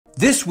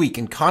This week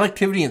in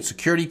connectivity and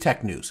security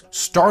tech news,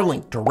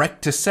 Starlink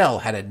Direct-to-Cell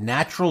had a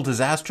natural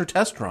disaster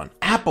test run.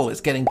 Apple is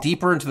getting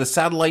deeper into the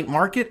satellite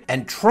market,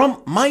 and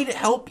Trump might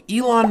help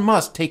Elon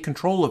Musk take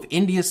control of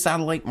India's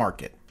satellite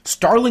market.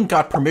 Starlink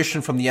got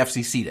permission from the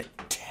FCC to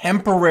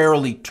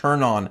temporarily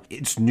turn on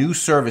its new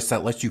service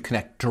that lets you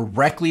connect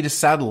directly to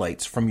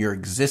satellites from your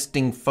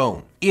existing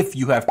phone if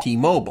you have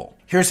T-Mobile.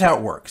 Here's how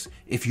it works.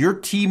 If your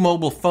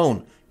T-Mobile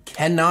phone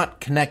cannot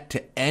connect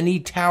to any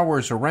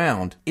towers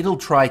around, it'll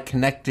try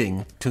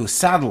connecting to a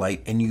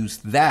satellite and use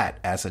that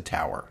as a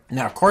tower.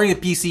 Now, according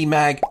to PC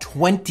Mag,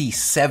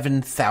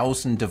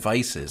 27,000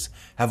 devices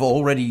have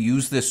already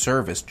used this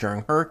service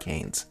during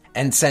hurricanes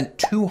and sent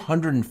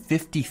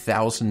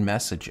 250,000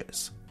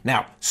 messages.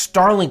 Now,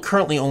 Starlink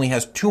currently only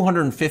has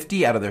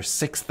 250 out of their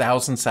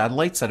 6,000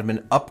 satellites that have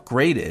been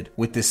upgraded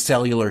with this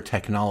cellular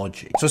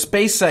technology. So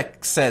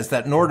SpaceX says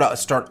that in order to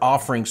start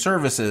offering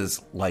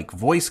services like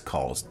voice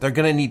calls, they're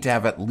going to need to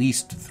have at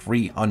least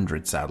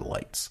 300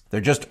 satellites.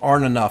 There just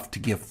aren't enough to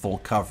give full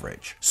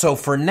coverage. So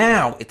for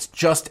now, it's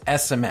just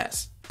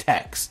SMS.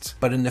 Text.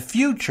 But in the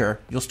future,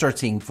 you'll start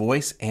seeing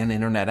voice and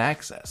internet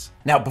access.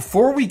 Now,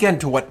 before we get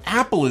into what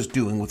Apple is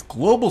doing with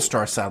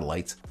GlobalStar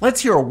satellites,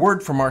 let's hear a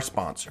word from our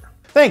sponsor.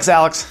 Thanks,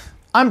 Alex.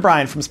 I'm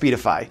Brian from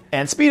Speedify,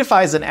 and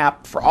Speedify is an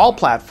app for all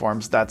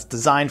platforms that's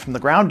designed from the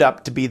ground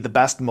up to be the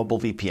best mobile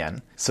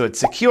VPN. So it's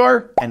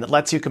secure, and it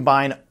lets you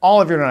combine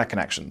all of your internet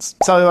connections.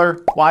 Cellular,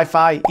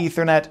 Wi-Fi,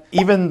 Ethernet,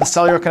 even the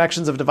cellular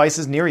connections of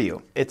devices near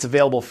you. It's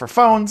available for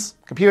phones,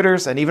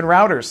 computers, and even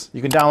routers.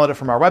 You can download it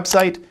from our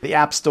website, the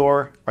App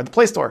Store, or the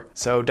Play Store.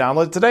 So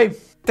download it today.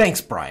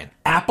 Thanks, Brian.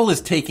 Apple is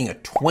taking a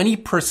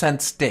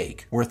 20%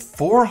 stake worth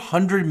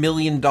 $400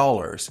 million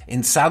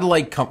in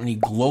satellite company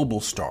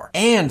GlobalStar,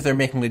 and they're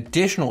making an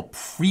additional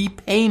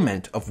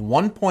prepayment of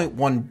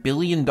 $1.1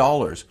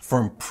 billion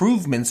for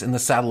improvements in the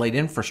satellite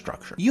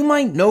infrastructure. You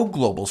might know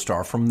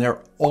GlobalStar from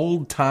their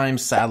old-time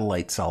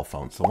satellite cell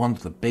phones, the ones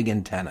with the big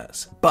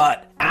antennas.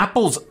 But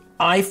Apple's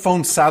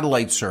iPhone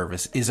satellite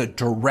service is a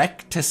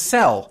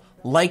direct-to-cell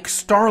like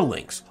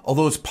Starlink's,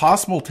 although it's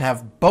possible to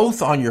have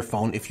both on your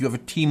phone if you have a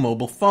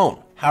T-Mobile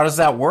phone. How does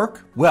that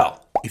work?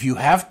 Well, if you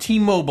have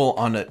T-Mobile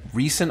on a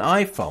recent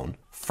iPhone,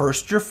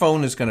 first your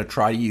phone is going to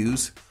try to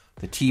use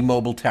the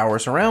T-Mobile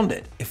towers around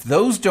it. If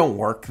those don't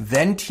work,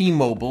 then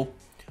T-Mobile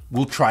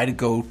will try to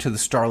go to the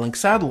Starlink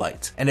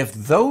satellites. And if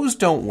those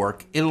don't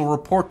work, it'll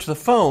report to the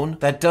phone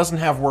that doesn't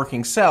have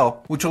working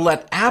cell, which will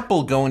let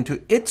Apple go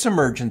into its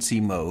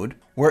emergency mode,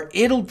 where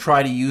it'll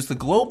try to use the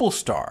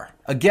GlobalStar.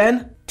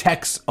 Again,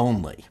 text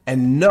only.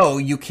 And no,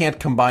 you can't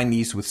combine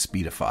these with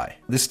Speedify.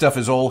 This stuff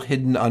is all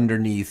hidden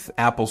underneath.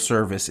 Apple's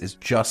service is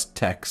just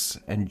text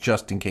and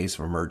just in case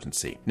of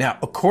emergency. Now,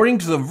 according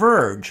to The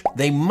Verge,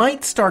 they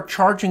might start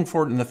charging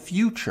for it in the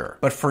future.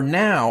 But for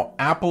now,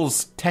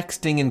 Apple's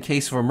texting in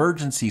case of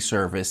emergency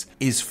service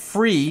is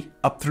free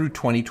up through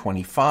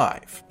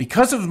 2025.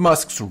 Because of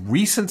Musk's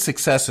recent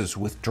successes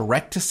with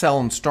Direct-to-Cell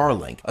and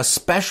Starlink,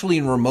 especially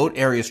in remote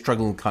areas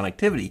struggling with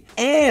connectivity,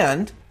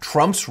 and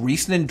Trump's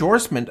recent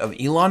endorsement of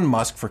Elon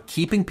Musk for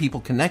keeping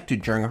people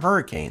connected during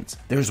hurricanes,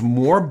 there's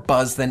more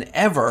buzz than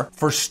ever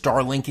for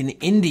Starlink in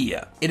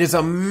India. It is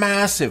a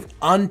massive,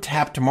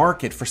 untapped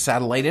market for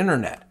satellite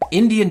internet.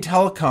 Indian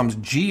telecoms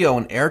Jio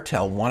and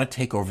Airtel want to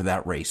take over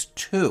that race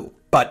too.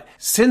 But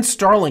since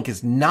Starlink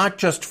is not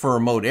just for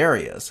remote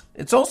areas,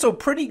 it's also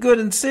pretty good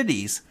in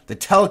cities, the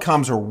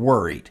telecoms are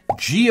worried.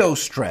 Jio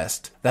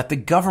stressed that the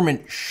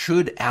government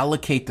should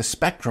allocate the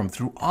spectrum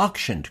through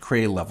auction to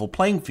create a level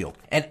playing field.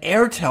 And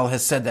Airtel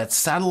has said that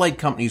satellite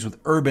companies with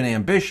urban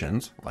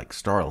ambitions, like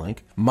Starlink,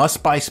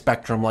 must buy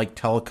spectrum like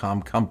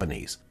telecom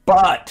companies.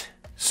 But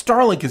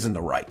Starlink is in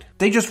the right.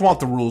 They just want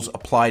the rules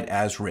applied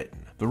as written.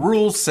 The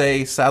rules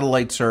say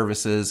satellite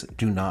services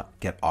do not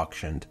get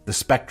auctioned. The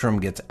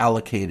spectrum gets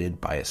allocated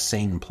by a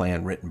sane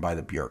plan written by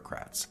the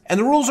bureaucrats. And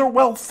the rules are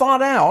well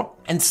thought out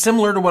and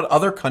similar to what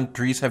other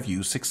countries have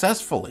used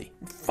successfully.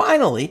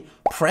 Finally,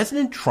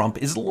 President Trump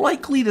is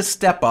likely to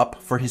step up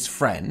for his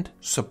friend,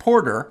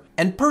 supporter,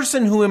 and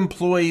person who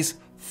employs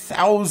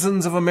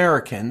thousands of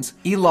Americans,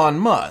 Elon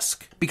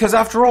Musk. Because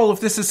after all, if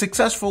this is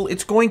successful,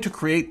 it's going to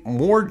create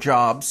more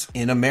jobs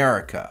in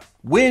America.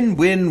 Win,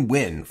 win,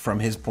 win from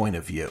his point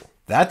of view.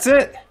 That's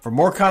it. For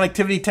more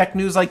connectivity tech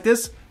news like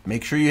this,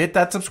 make sure you hit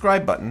that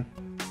subscribe button.